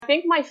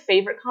think my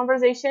favorite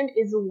conversation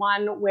is the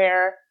one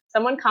where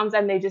someone comes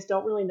and they just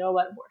don't really know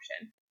about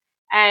abortion.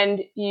 And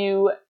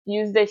you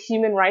use the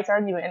human rights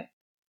argument,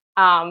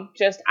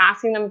 just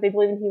asking them if they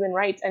believe in human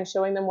rights and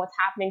showing them what's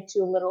happening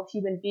to a little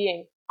human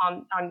being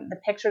on the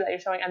picture that you're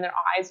showing, and their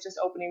eyes just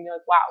opening and be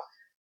like, wow,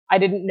 I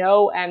didn't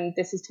know, and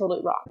this is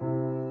totally wrong.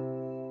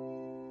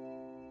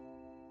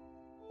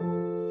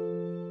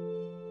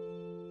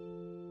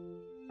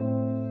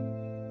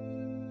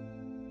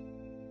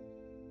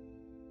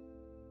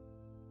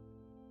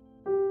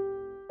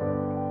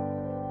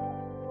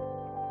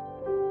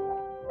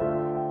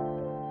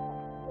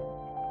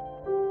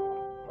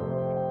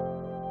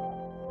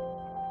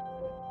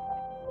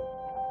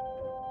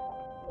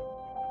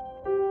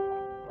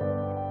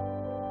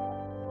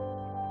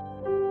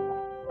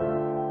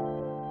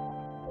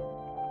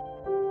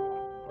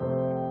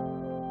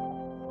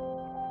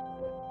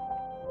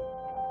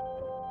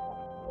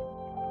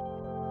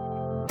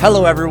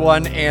 Hello,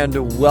 everyone,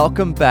 and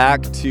welcome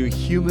back to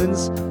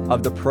Humans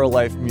of the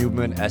Pro-Life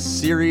Movement, a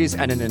series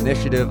and an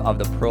initiative of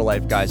the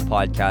Pro-Life Guys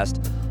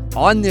podcast.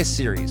 On this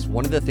series,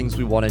 one of the things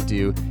we want to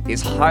do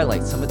is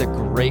highlight some of the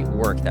great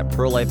work that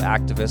pro-life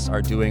activists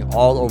are doing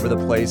all over the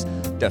place,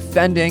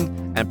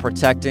 defending and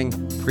protecting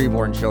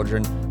preborn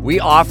children. We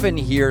often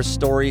hear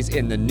stories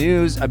in the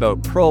news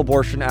about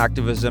pro-abortion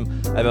activism,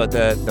 about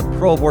the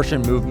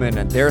pro-abortion movement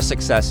and their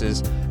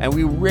successes, and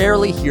we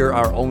rarely hear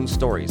our own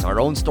stories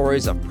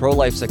of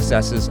pro-life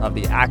successes, of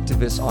the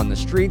activists on the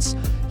streets,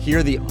 hear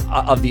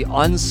of the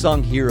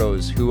unsung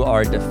heroes who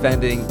are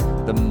defending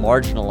the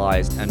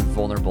marginalized and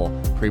vulnerable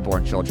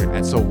preborn children.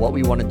 And so what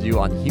we want to do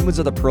on Humans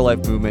of the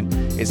Pro-Life Movement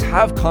is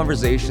have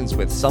conversations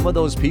with some of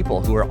those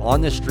people who are on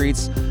the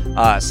streets.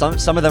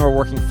 Some of them are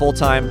working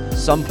full-time,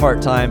 some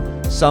part-time,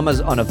 some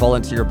as on a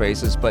volunteer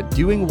basis, but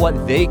doing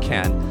what they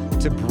can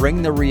to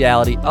bring the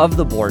reality of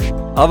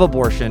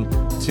abortion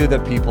to the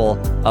people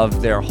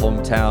of their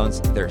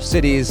hometowns, their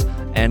cities,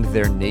 and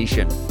their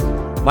nation.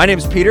 My name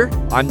is Pieter.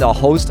 I'm the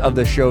host of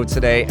the show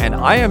today, and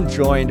I am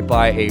joined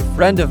by a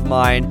friend of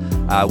mine.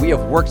 We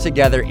have worked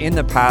together in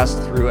the past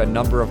through a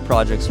number of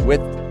projects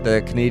with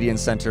the Canadian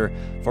Centre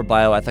for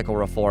Bioethical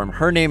Reform.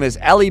 Her name is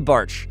Ellie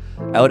Bartsch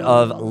out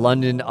of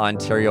London,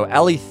 Ontario.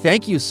 Ellie,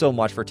 thank you so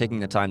much for taking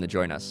the time to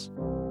join us.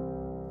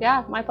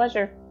 Yeah, my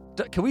pleasure.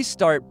 Can we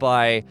start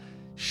by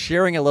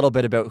sharing a little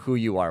bit about who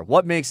you are?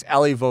 What makes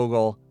Ellie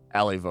Vogel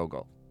Ellie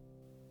Vogel?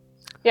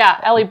 Yeah,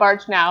 Ellie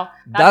Bartsch now.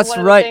 That's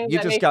right. You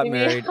just got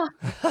married.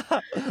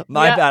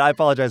 My bad. I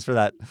apologize for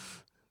that.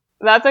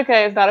 That's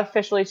okay. It's not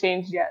officially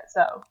changed yet,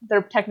 so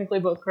they're technically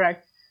both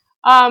correct.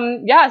 So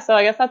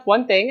I guess that's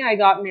one thing. I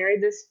got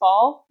married this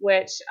fall,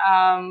 which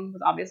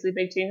was obviously a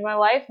big change in my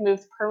life.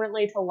 Moved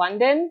permanently to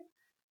London.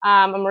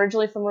 I'm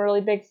originally from a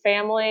really big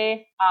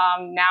family.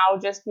 Now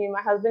just me and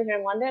my husband here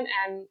in London,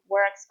 and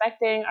we're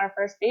expecting our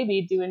first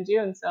baby due in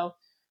June. So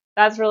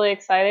that's really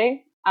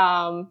exciting.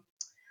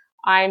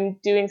 I'm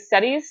doing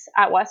studies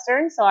at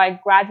Western. So I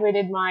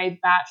graduated my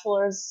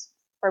bachelor's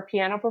for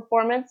piano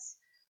performance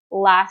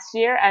last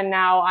year, and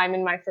now I'm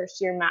in my first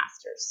year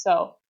master's.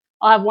 So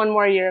I'll have one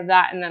more year of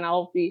that, and then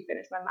I'll be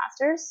finished my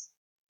master's.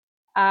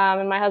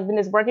 And my husband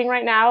is working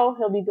right now.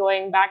 He'll be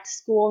going back to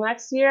school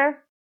next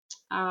year.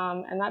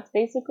 And that's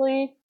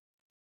basically,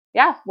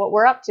 what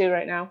we're up to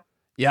right now.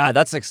 Yeah,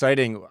 that's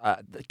exciting.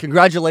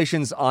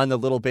 Congratulations on the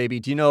little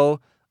baby. Do you know,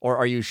 or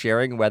are you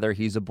sharing whether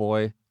he's a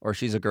boy or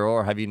she's a girl,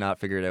 or have you not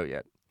figured it out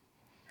yet?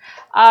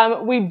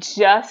 We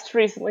just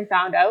recently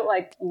found out,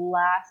 like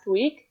last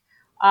week.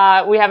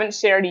 We haven't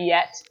shared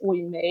yet.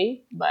 We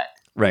may, but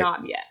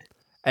not yet.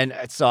 And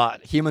it's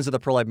Humans of the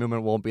Pro-Life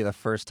Movement won't be the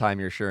first time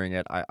you're sharing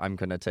it. I'm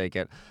going to take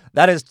it.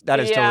 That is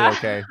totally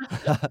okay.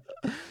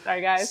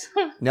 Sorry, guys.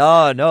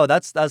 No,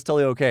 that's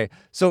totally okay.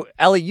 So,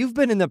 Ellie, you've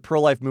been in the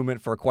pro-life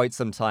movement for quite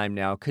some time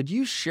now. Could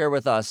you share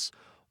with us,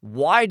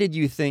 why did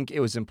you think it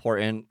was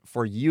important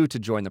for you to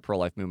join the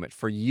pro-life movement,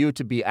 for you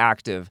to be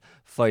active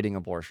fighting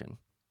abortion?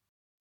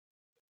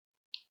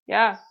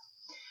 Yeah,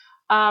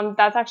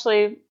 that's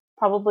actually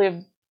probably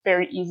a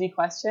very easy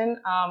question.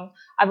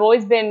 I've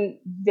always been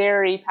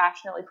very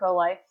passionately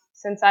pro-life.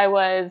 Since I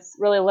was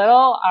really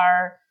little,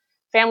 our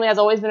family has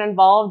always been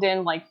involved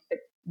in like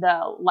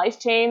the life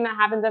chain that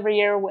happens every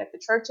year with the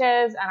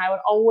churches, and I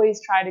would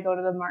always try to go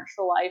to the March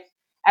for Life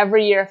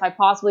every year if I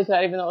possibly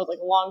could, even though it was like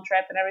a long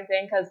trip and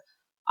everything, because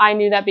I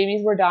knew that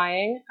babies were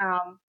dying.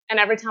 And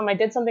every time I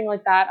did something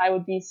like that, I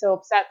would be so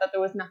upset that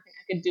there was nothing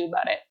I could do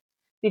about it,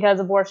 because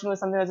abortion was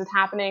something that was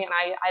happening, and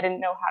I didn't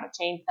know how to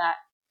change that.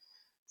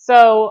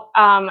 So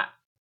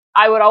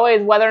I would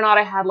always, whether or not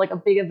I had like a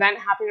big event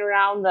happening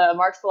around the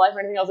March for Life or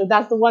anything, I was like,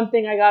 that's the one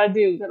thing I got to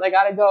do, because I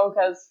got to go,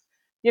 because,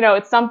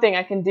 it's something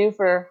I can do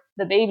for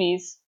the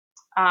babies.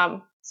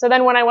 So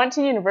then when I went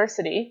to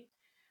university,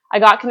 I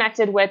got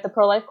connected with the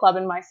Pro-Life Club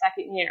in my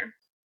second year.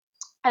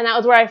 And that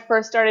was where I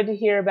first started to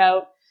hear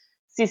about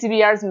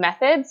CCBR's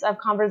methods of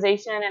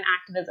conversation and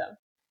activism.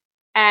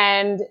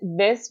 And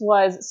this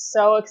was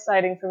so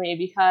exciting for me,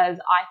 because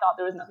I thought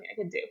there was nothing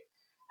I could do.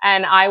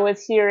 And I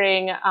was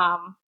hearing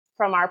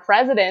from our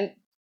president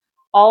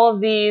all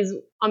of these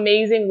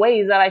amazing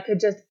ways that I could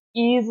just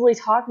easily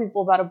talk to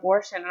people about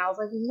abortion. And I was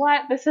like,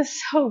 what? This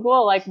is so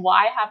cool. Like,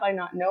 why have I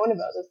not known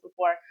about this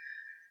before?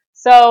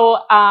 So,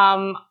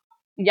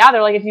 yeah,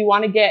 they're like, if you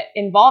want to get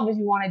involved, if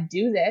you want to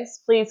do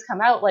this, please come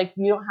out. Like,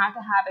 you don't have to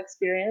have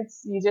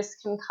experience. You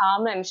just can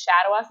come and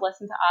shadow us,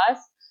 listen to us.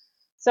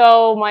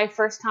 So my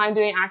first time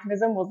doing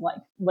activism was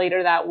like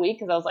later that week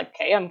because I was like,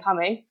 okay, I'm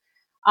coming.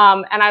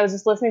 And I was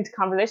just listening to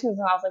conversations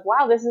and I was like,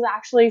 wow, this is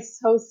actually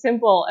so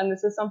simple. And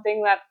this is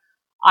something that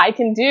I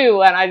can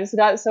do. And I just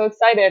got so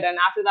excited. And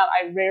after that,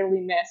 I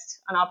rarely missed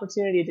an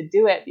opportunity to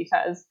do it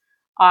because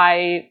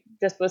I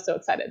just was so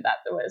excited that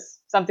there was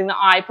something that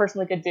I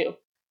personally could do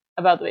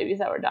about the babies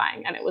that were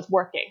dying, and it was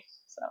working.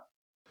 So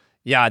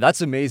Yeah, that's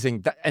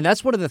amazing. And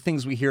that's one of the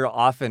things we hear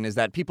often is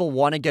that people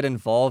want to get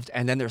involved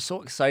and then they're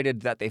so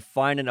excited that they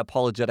find an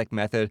apologetic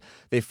method.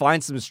 They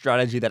find some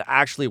strategy that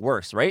actually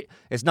works, right?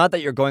 It's not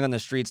that you're going on the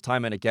streets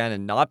time and again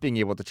and not being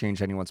able to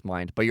change anyone's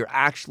mind, but you're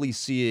actually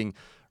seeing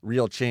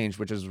real change,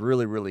 which is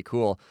really, really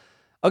cool.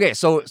 Okay,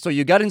 so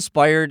you got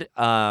inspired.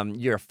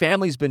 Your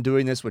family's been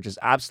doing this, which is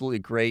absolutely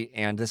great,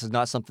 and this is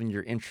not something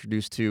you're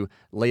introduced to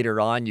later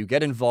on. You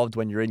get involved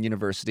when you're in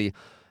university.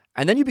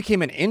 And then you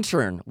became an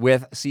intern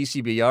with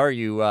CCBR.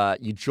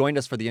 You joined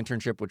us for the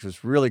internship, which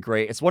was really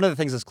great. It's one of the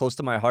things that's close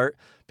to my heart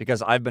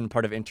because I've been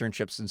part of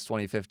internships since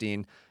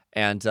 2015,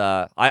 and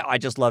I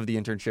just love the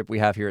internship we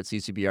have here at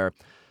CCBR.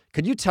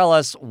 Could you tell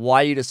us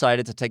why you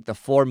decided to take the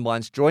 4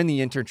 months, join the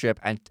internship,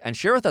 and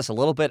share with us a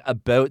little bit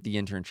about the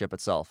internship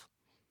itself?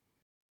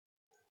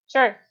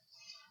 sure.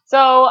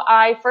 So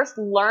I first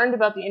learned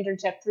about the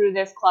internship through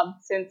this club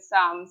since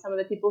some of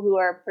the people who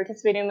are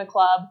participating in the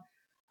club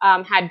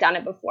had done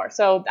it before.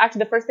 So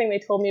actually the first thing they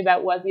told me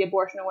about was the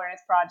Abortion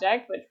Awareness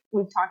Project, which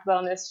we've talked about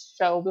on this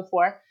show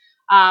before,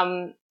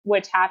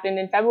 which happened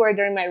in February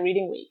during my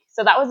reading week.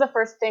 So that was the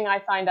first thing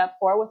I signed up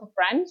for with a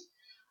friend.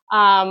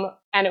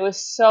 And it was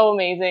so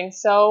amazing,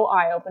 so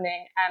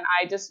eye-opening. And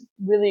I just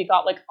really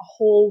got like a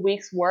whole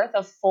week's worth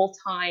of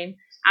full-time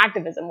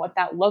activism, what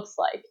that looks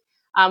like.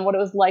 What it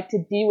was like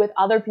to be with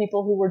other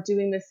people who were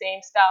doing the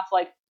same stuff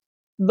like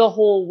the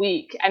whole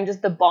week, and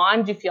just the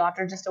bond you feel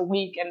after just a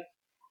week,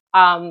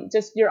 and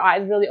just your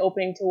eyes really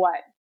opening to what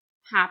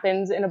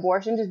happens in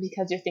abortion just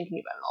because you're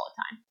thinking about it all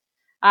the time.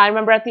 I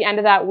remember at the end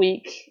of that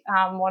week,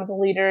 one of the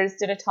leaders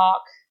did a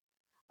talk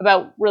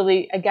about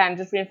really, again,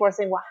 just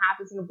reinforcing what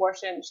happens in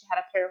abortion. She had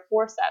a pair of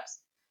forceps.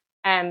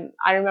 And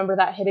I remember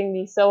that hitting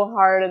me so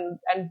hard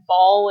and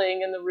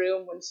bawling in the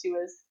room when she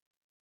was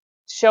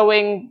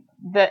showing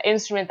the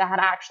instrument that had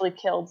actually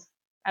killed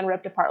and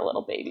ripped apart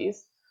little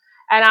babies.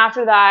 And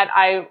after that,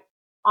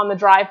 on the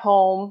drive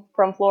home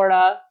from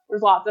Florida, there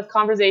was lots of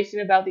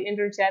conversation about the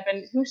internship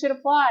and who should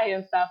apply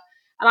and stuff.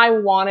 And I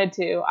wanted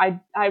to.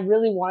 I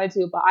really wanted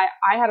to, but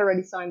I had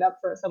already signed up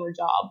for a summer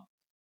job.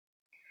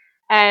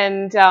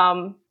 And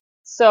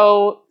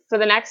so for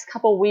the next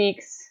couple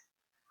weeks,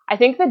 I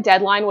think the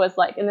deadline was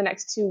like in the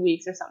next 2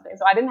 weeks or something.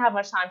 So I didn't have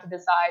much time to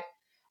decide.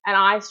 And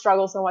I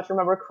struggled so much. I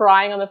remember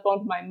crying on the phone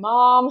to my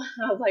mom.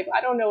 I was like, I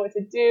don't know what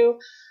to do.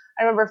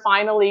 I remember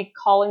finally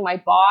calling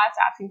my boss,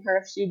 asking her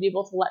if she would be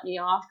able to let me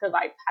off because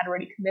I had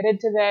already committed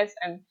to this.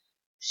 And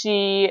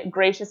she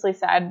graciously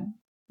said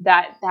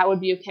that that would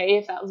be okay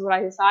if that was what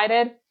I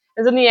decided.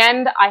 Because in the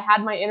end, I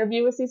had my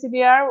interview with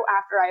CCBR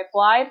after I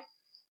applied.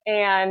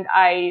 And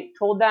I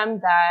told them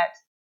that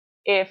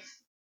if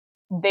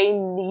they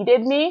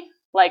needed me,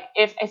 like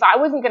if I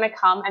wasn't going to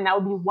come and that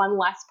would be one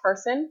less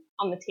person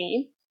on the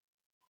team,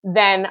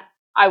 then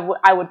I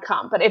would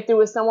come. But if there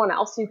was someone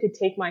else who could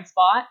take my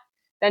spot,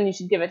 then you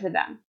should give it to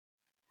them.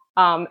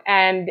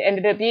 And it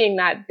ended up being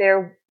that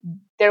there,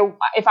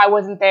 if I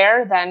wasn't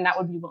there, then that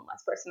would be one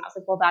less person. I was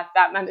like, well,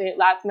 that meant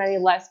that's many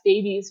less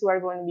babies who are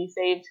going to be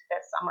saved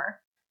this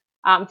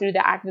summer through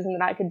the activism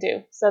that I could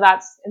do. So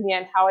that's in the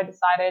end how I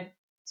decided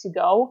to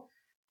go.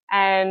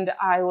 And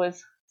I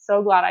was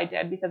so glad I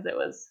did because it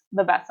was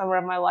the best summer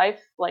of my life,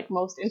 like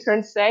most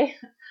interns say.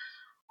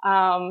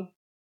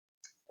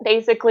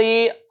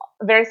 Basically,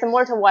 very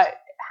similar to what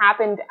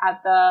happened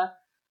at the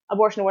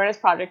Abortion Awareness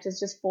Project, is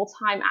just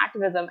full-time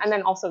activism and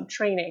then also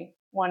training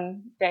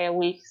 1 day a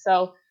week.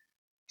 So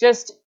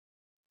just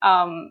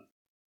the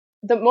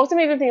most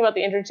amazing thing about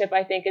the internship,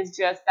 I think, is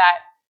just that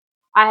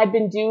I had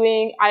been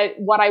doing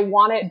what I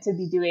wanted to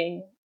be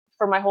doing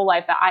for my whole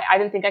life, that I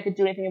didn't think I could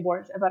do anything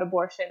about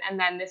abortion. And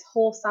then this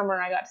whole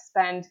summer I got to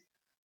spend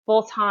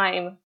full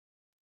time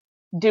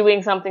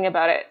doing something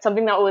about it,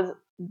 something that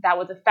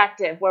was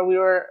effective, where we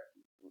were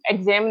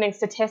examining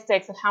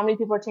statistics of how many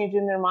people are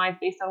changing their minds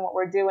based on what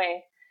we're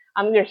doing.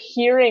 We were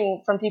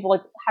hearing from people,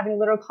 like having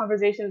literal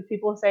conversations with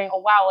people saying, oh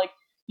wow, like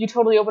you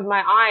totally opened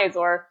my eyes,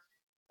 or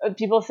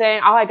people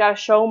saying, oh, I gotta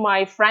show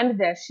my friend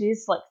this,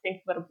 she's like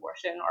thinking about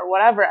abortion or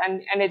whatever.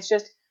 And it's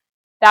just,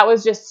 that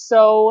was just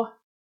so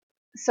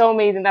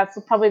amazing. That's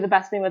probably the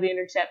best thing about the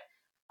internship.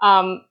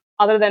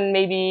 Other than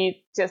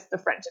maybe just the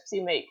friendships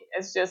you make.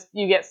 It's just,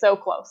 you get so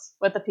close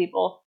with the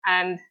people.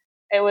 And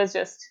it was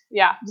just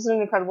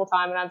an incredible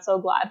time. And I'm so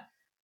glad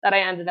that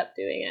I ended up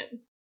doing it.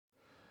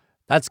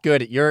 That's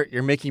good.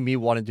 You're making me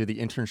want to do the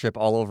internship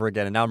all over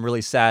again. And now I'm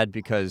really sad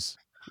because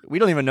we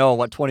don't even know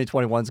what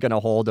 2021 is going to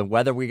hold and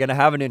whether we're going to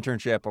have an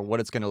internship or what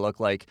it's going to look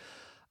like.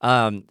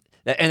 Um,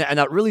 and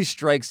that really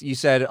strikes. You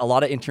said a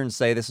lot of interns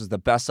say this is the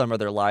best summer of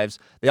their lives.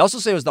 They also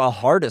say it was the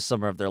hardest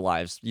summer of their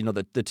lives. You know,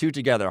 the two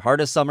together.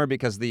 Hardest summer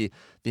because the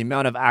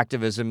amount of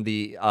activism,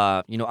 the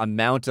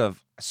amount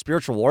of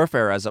spiritual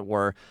warfare, as it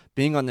were,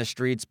 being on the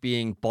streets,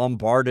 being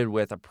bombarded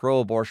with a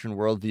pro-abortion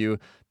worldview,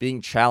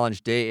 being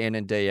challenged day in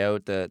and day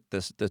out. The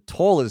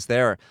toll is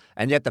there,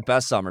 and yet the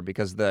best summer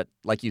because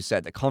like you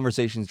said, the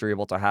conversations you're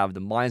able to have, the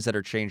minds that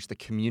are changed, the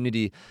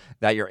community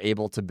that you're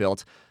able to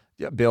build.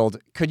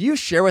 Could you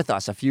share with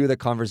us a few of the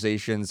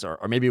conversations, or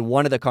maybe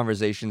one of the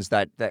conversations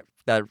that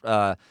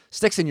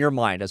sticks in your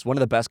mind as one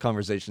of the best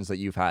conversations that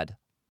you've had?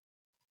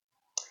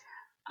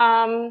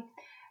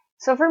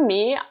 So for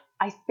me,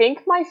 I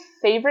think my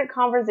favorite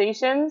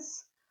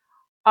conversations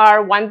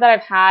are ones that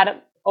I've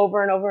had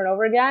over and over and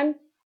over again.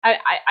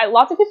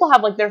 Lots of people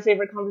have like their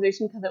favorite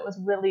conversation because it was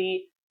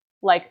really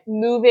like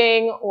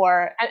moving,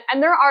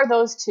 and there are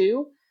those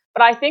too.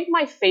 But I think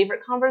my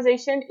favorite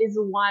conversation is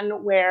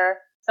one where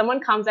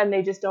someone comes and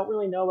they just don't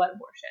really know about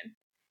abortion,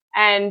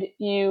 and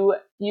you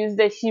use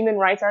the human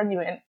rights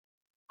argument,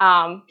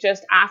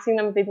 just asking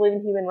them if they believe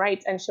in human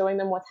rights and showing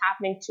them what's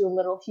happening to a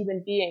little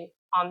human being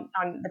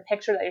on the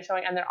picture that you're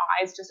showing, and their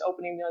eyes just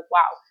opening and be like,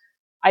 wow,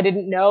 I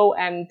didn't know,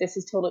 and this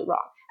is totally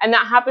wrong. And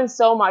that happens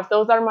so much.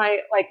 Those are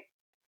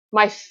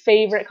my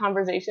favorite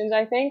conversations,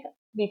 I think,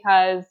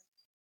 because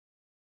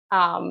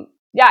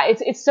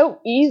it's so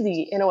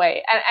easy in a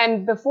way.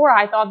 And before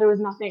I thought there was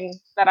nothing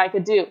that I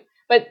could do,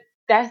 but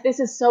this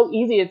is so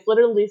easy. It's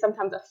literally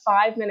sometimes a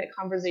 5-minute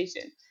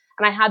conversation,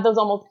 and I had those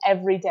almost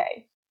every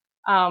day.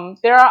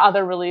 There are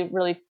other really,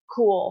 really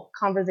cool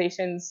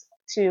conversations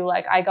too.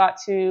 Like I got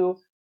to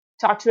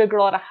talk to a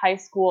girl at a high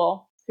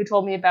school who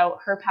told me about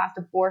her past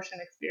abortion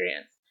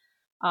experience.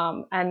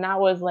 And that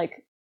was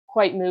like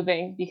quite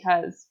moving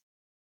because,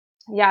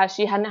 yeah,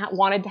 she hadn't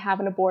wanted to have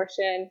an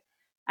abortion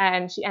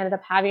and she ended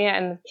up having it.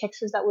 And the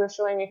pictures that we were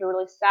showing made her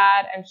really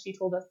sad. And she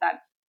told us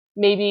that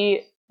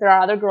maybe there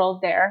are other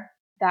girls there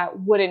that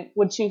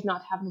would choose not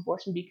to have an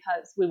abortion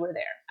because we were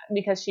there,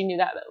 because she knew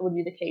that would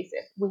be the case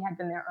if we had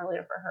been there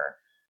earlier for her.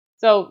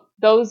 So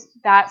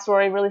that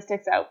story really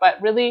sticks out.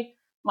 But really,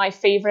 my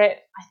favorite,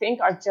 I think,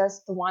 are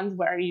just the ones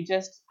where you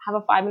just have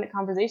a 5-minute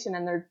conversation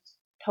and they're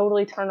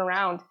totally turn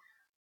around.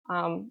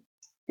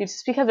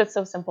 Just because it's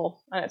so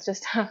simple, and it's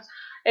just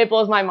it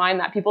blows my mind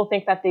that people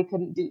think that they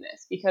couldn't do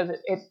this because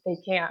they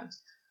can.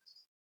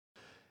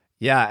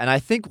 Yeah, and I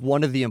think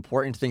one of the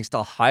important things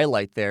to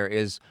highlight there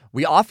is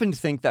we often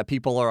think that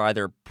people are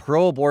either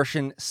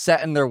pro-abortion,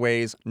 set in their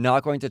ways,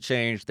 not going to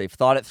change, they've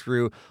thought it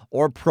through,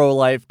 or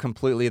pro-life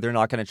completely, they're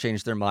not going to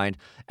change their mind.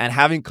 And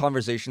having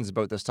conversations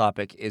about this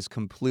topic is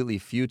completely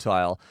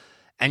futile.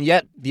 And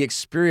yet, the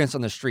experience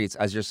on the streets,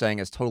 as you're saying,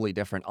 is totally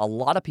different. A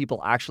lot of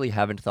people actually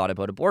haven't thought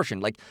about abortion.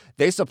 Like,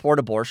 they support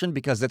abortion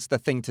because it's the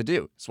thing to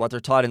do. It's what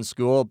they're taught in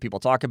school. People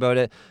talk about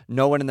it.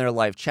 No one in their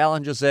life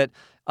challenges it.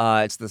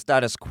 It's the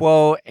status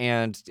quo,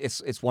 and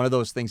it's one of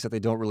those things that they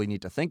don't really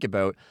need to think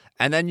about.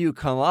 And then you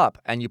come up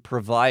and you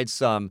provide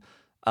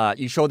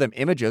you show them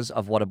images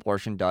of what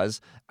abortion does,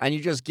 and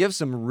you just give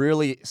some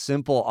really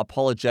simple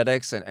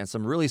apologetics and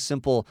some really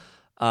simple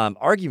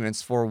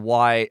arguments for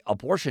why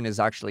abortion is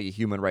actually a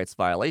human rights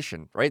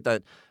violation, right?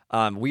 That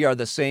we are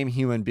the same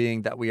human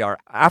being that we are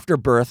after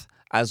birth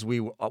as we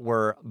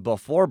were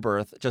before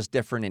birth, just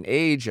different in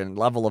age and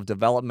level of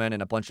development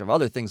and a bunch of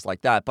other things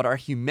like that. But our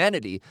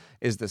humanity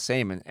is the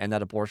same, and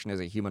that abortion is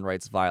a human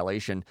rights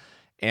violation.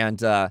 And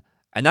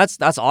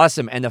that's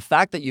awesome. And the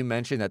fact that you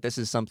mentioned that this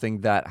is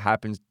something that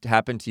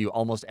happened to you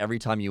almost every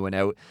time you went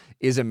out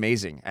is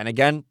amazing. And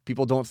again,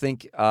 people don't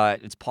think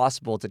it's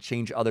possible to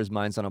change others'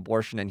 minds on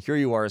abortion. And here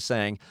you are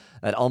saying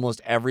that almost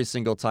every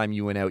single time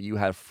you went out, you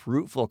had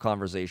fruitful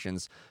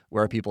conversations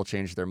where people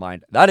changed their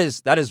mind. That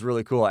is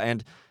really cool.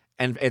 And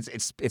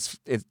it's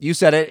you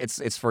said it.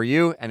 It's for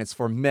you, and it's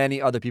for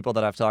many other people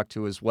that I've talked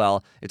to as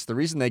well. It's the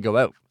reason they go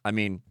out. I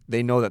mean,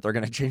 they know that they're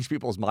going to change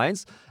people's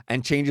minds,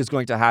 and change is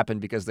going to happen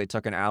because they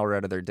took an hour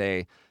out of their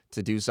day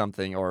to do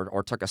something,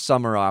 or took a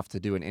summer off to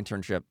do an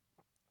internship,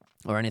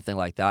 or anything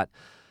like that.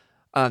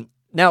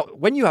 Now,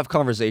 when you have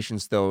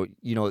conversations, though,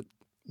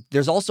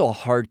 there's also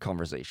hard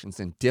conversations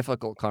and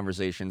difficult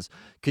conversations.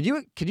 Could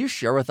you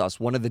share with us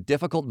one of the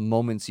difficult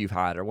moments you've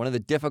had, or one of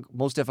the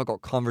most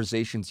difficult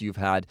conversations you've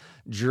had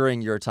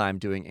during your time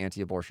doing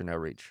anti-abortion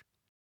outreach?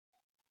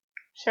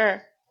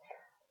 Sure.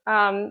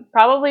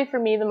 Probably for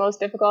me, the most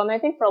difficult, and I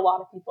think for a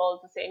lot of people,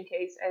 is the same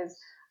case as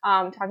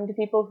talking to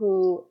people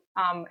who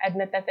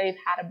admit that they've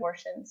had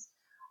abortions,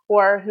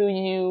 or who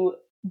you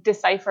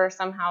decipher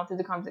somehow through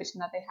the conversation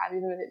that they have,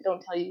 even if they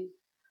don't tell you.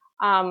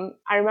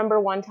 I remember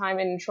one time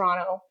in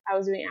Toronto, I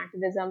was doing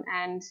activism,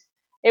 and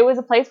it was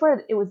a place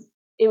where it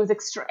was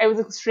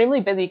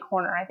extremely busy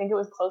corner. I think it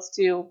was close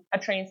to a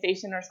train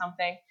station or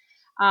something.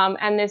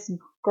 And this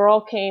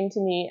girl came to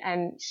me,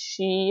 and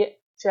she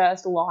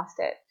just lost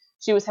it.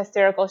 She was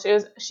hysterical.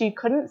 She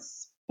couldn't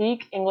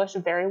speak English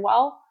very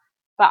well,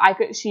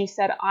 but she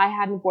said I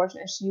had an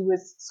abortion, and she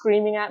was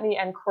screaming at me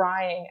and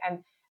crying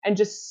and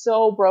just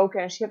so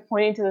broken. She kept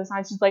pointing to the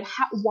sign. She's like,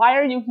 why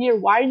are you here?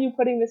 Why are you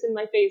putting this in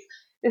my face?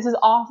 This is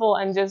awful.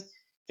 And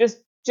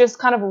just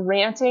kind of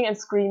ranting and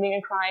screaming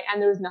and crying.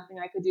 And there was nothing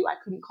I could do. I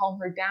couldn't calm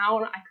her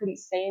down. I couldn't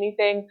say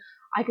anything.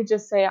 I could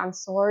just say, I'm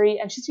sorry.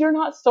 And she's, you're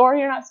not sorry.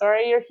 You're not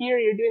sorry. You're here.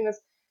 You're doing this.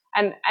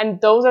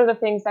 And those are the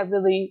things that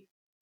really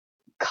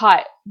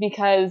cut,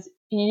 because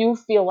you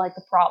feel like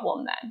the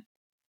problem then.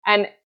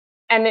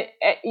 And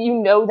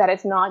you know that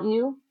it's not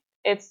you.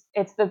 It's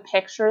the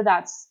picture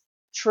that's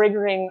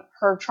triggering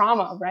her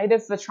trauma, right?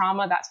 It's the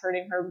trauma that's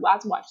hurting her.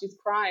 That's why she's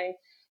crying,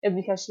 is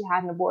because she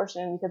had an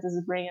abortion, because this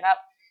is bringing it up.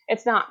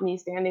 It's not me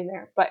standing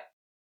there, but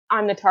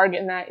I'm the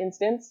target in that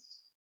instance.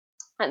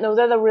 And those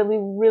are the really,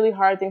 really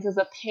hard things, because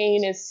the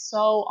pain is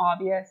so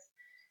obvious.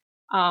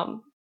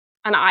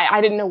 And I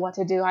didn't know what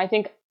to do. I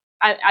think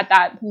at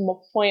that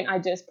point, I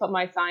just put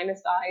my sign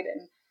aside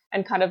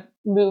and kind of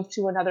moved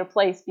to another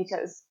place,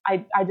 because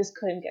I just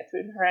couldn't get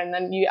through to her. And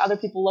then you other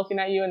people looking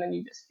at you, and then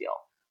you just feel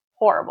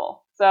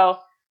horrible. So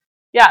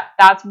yeah,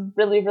 that's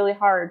really, really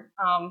hard.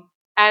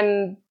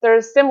 And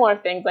there's similar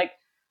things, like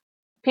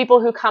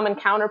people who come and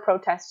counter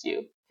protest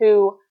you,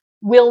 who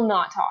will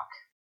not talk,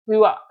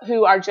 who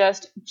are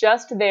just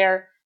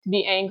there to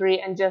be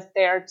angry, and just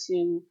there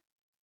to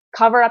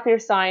cover up your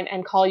sign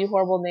and call you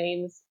horrible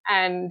names.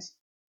 And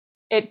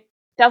it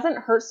doesn't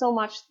hurt so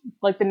much,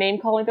 like the name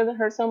calling doesn't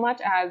hurt so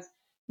much as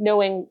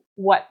knowing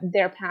what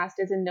their past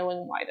is and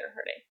knowing why they're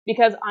hurting.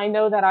 Because I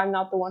know that I'm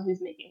not the one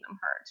who's making them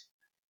hurt.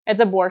 It's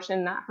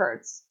abortion that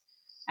hurts.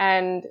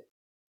 And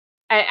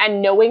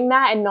knowing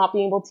that and not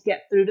being able to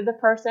get through to the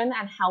person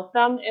and help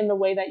them in the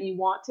way that you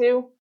want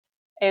to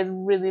is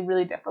really,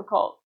 really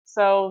difficult.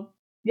 So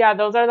yeah,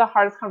 those are the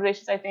hardest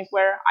conversations, I think,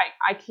 where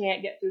I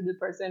can't get through to the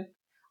person.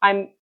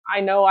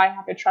 I know I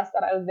have to trust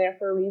that I was there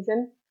for a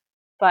reason,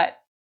 but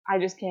I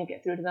just can't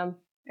get through to them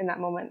in that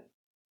moment.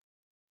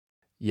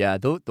 Yeah,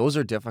 those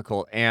are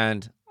difficult,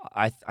 and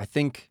I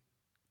think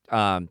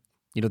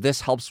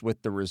this helps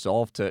with the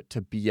resolve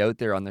to be out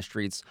there on the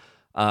streets.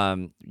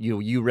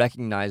 You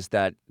recognize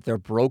that they're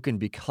broken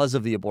because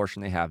of the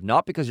abortion they have,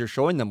 not because you're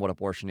showing them what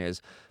abortion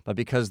is, but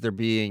because they're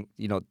being,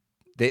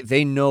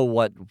 they know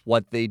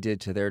what they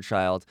did to their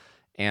child,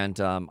 and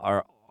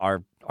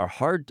are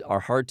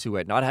hard to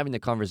it. Not having the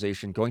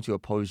conversation, going to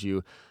oppose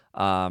you,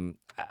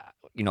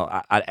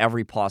 at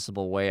every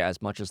possible way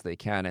as much as they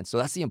can. And so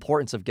that's the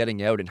importance of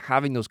getting out and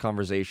having those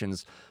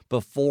conversations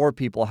before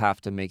people have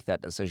to make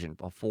that decision,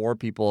 before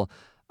people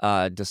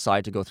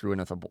decide to go through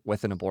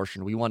with an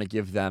abortion. We want to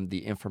give them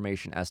the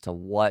information as to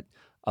what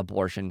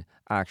abortion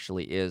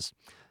actually is.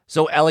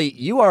 So Ellie,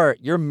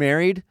 you're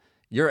married,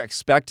 you're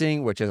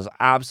expecting, which is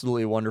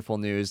absolutely wonderful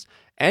news,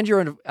 and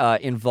you're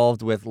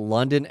involved with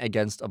London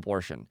Against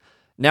Abortion.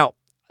 Now,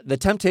 the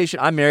temptation,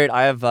 I'm married.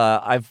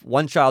 I've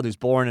one child who's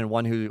born and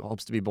one who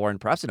hopes to be born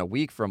perhaps in a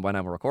week from when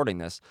I'm recording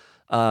this.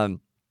 The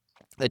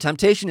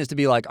temptation is to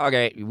be like,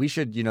 okay, we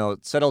should,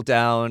 settle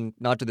down,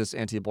 not do this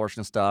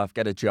anti-abortion stuff,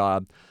 get a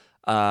job,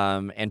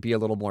 and be a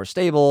little more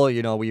stable.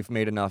 We've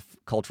made enough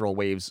cultural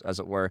waves, as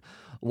it were.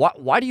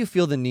 Why do you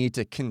feel the need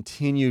to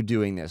continue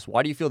doing this?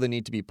 Why do you feel the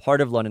need to be part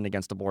of London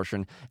Against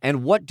Abortion?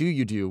 And what do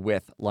you do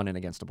with London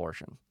Against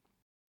Abortion?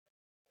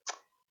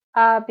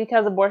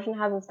 Because abortion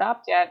hasn't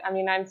stopped yet. I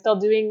mean, I'm still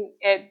doing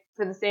it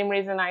for the same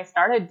reason I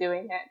started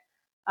doing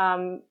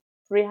it.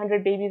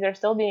 300 babies are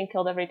still being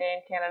killed every day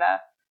in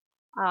Canada.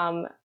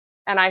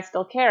 And I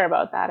still care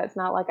about that. It's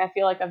not like I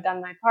feel like I've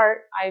done my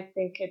part. I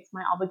think it's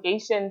my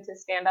obligation to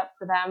stand up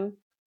for them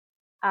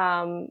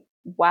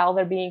while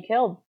they're being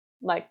killed.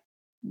 Like,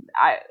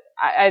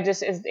 I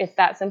just, it's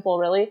that simple,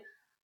 really.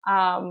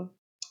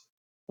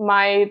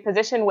 My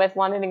position with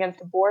London Against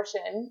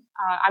Abortion,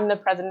 I'm the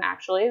president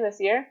actually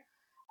this year.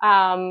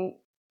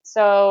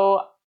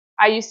 So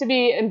I used to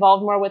be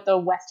involved more with the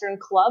Western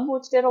Club,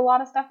 which did a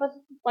lot of stuff with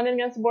London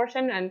Against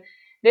Abortion. And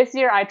this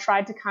year I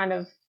tried to kind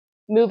of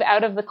move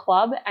out of the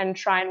club and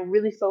try and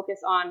really focus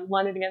on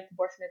London Against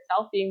Abortion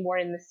itself, being more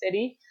in the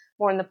city,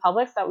 more in the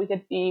public, so that we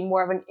could be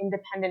more of an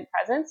independent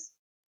presence.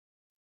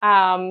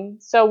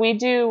 So we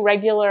do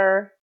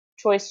regular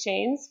choice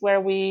chains where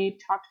we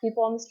talk to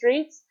people on the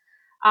streets.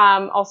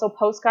 Also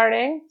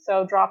postcarding,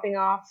 so dropping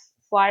off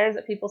flyers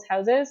at people's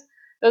houses.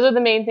 Those are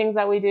the main things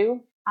that we do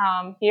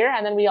here.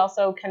 And then we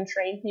also can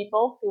train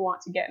people who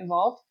want to get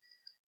involved.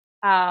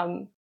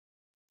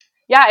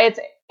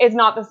 It's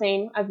not the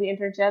same as the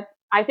internship.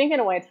 I think in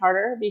a way it's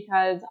harder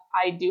because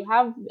I do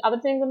have other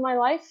things in my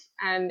life,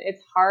 and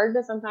it's hard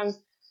to sometimes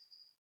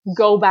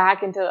go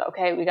back into,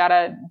 okay, we got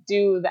to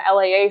do the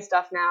LAA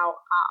stuff now.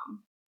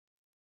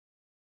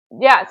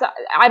 So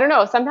I don't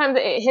know. Sometimes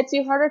it hits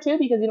you harder too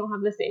because you don't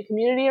have the same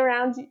community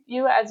around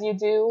you as you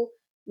do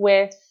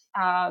with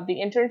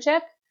the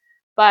internship,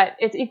 but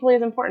it's equally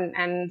as important.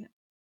 And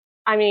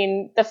I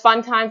mean, the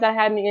fun times I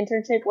had in the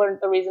internship weren't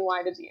the reason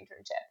why I did the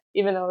internship,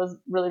 even though it was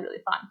really,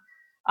 really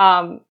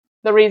fun.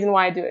 The reason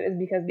why I do it is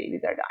because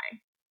babies are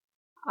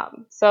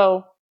dying.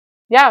 So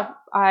yeah,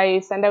 I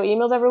send out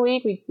emails every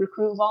week. We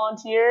recruit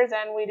volunteers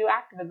and we do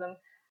activism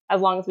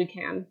as long as we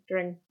can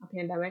during a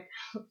pandemic.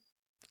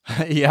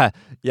 Yeah,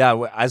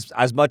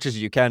 as much as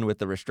you can with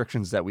the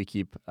restrictions that we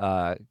keep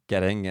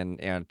getting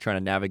and trying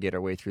to navigate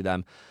our way through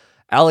them.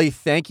 Ellie,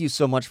 thank you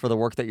so much for the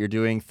work that you're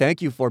doing.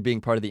 Thank you for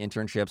being part of the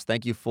internships.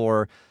 Thank you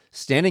for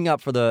standing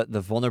up for the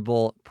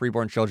vulnerable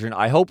preborn children.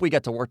 I hope we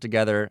get to work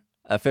together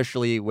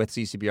officially with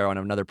CCBR on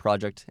another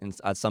project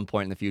at some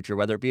point in the future,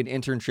 whether it be an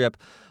internship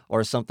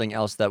or something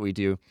else that we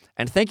do.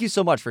 And thank you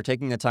so much for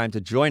taking the time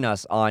to join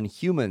us on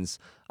Humans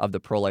of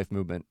the Pro-Life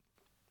Movement.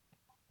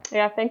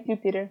 Yeah, thank you,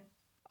 Peter.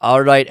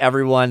 All right,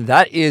 everyone.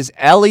 That is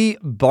Ellie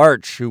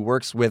Bartsch, who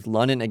works with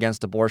London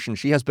Against Abortion.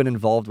 She has been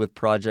involved with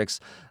projects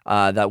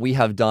that we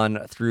have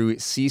done through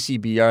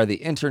CCBR, the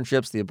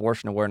internships, the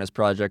Abortion Awareness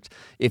Project.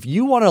 If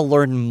you want to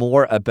learn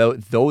more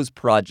about those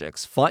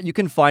projects, you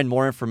can find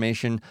more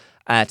information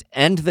at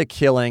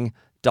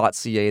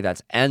endthekilling.ca.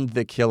 That's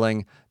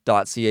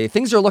endthekilling.ca.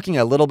 Things are looking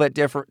a little bit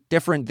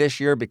different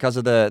this year because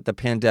of the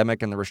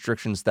pandemic and the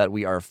restrictions that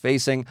we are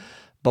facing.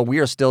 But we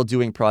are still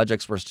doing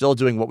projects. We're still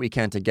doing what we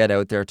can to get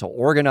out there to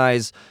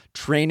organize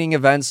training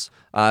events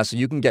so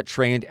you can get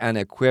trained and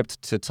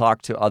equipped to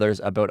talk to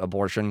others about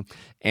abortion,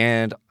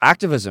 and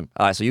activism.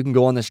 So you can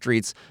go on the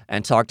streets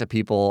and talk to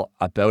people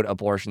about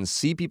abortion,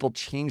 see people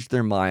change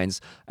their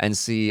minds, and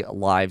see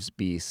lives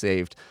be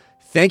saved.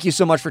 Thank you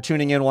so much for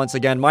tuning in once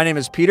again. My name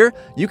is Peter.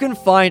 You can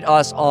find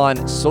us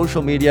on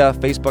social media,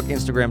 Facebook,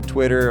 Instagram,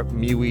 Twitter,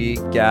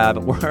 MeWe,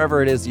 Gab,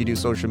 wherever it is you do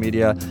social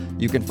media.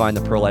 You can find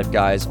the Pro-Life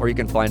Guys, or you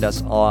can find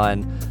us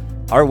on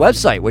our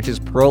website, which is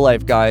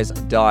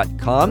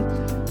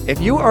prolifeguys.com.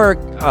 If you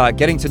are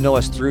getting to know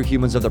us through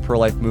Humans of the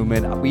Pro-Life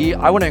Movement,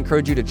 I want to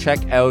encourage you to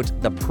check out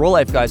the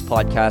Pro-Life Guys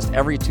podcast.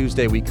 Every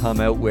Tuesday we come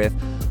out with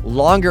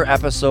longer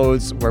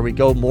episodes where we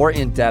go more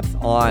in depth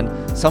on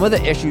some of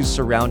the issues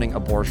surrounding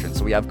abortion.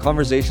 So we have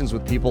conversations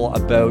with people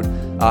about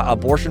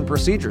abortion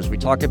procedures. We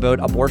talk about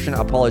abortion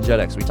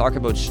apologetics. We talk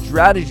about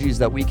strategies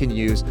that we can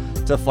use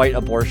to fight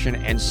abortion,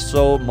 and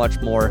so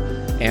much more.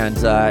 And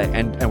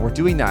we're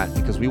doing that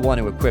because we want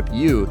to equip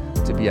you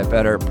to be a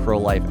better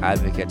pro-life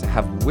advocate, to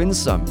have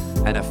winsome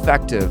and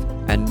effective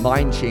and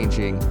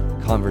mind-changing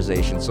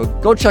conversations. So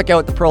go check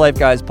out the Pro-Life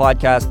Guys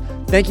podcast.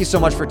 Thank you so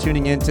much for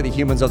tuning in to the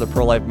Humans of the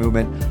Pro-Life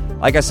Movement.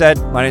 Like I said,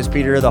 my name is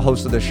Peter, the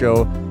host of the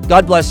show.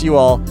 God bless you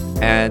all,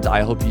 and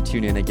I hope you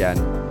tune in again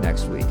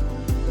next week.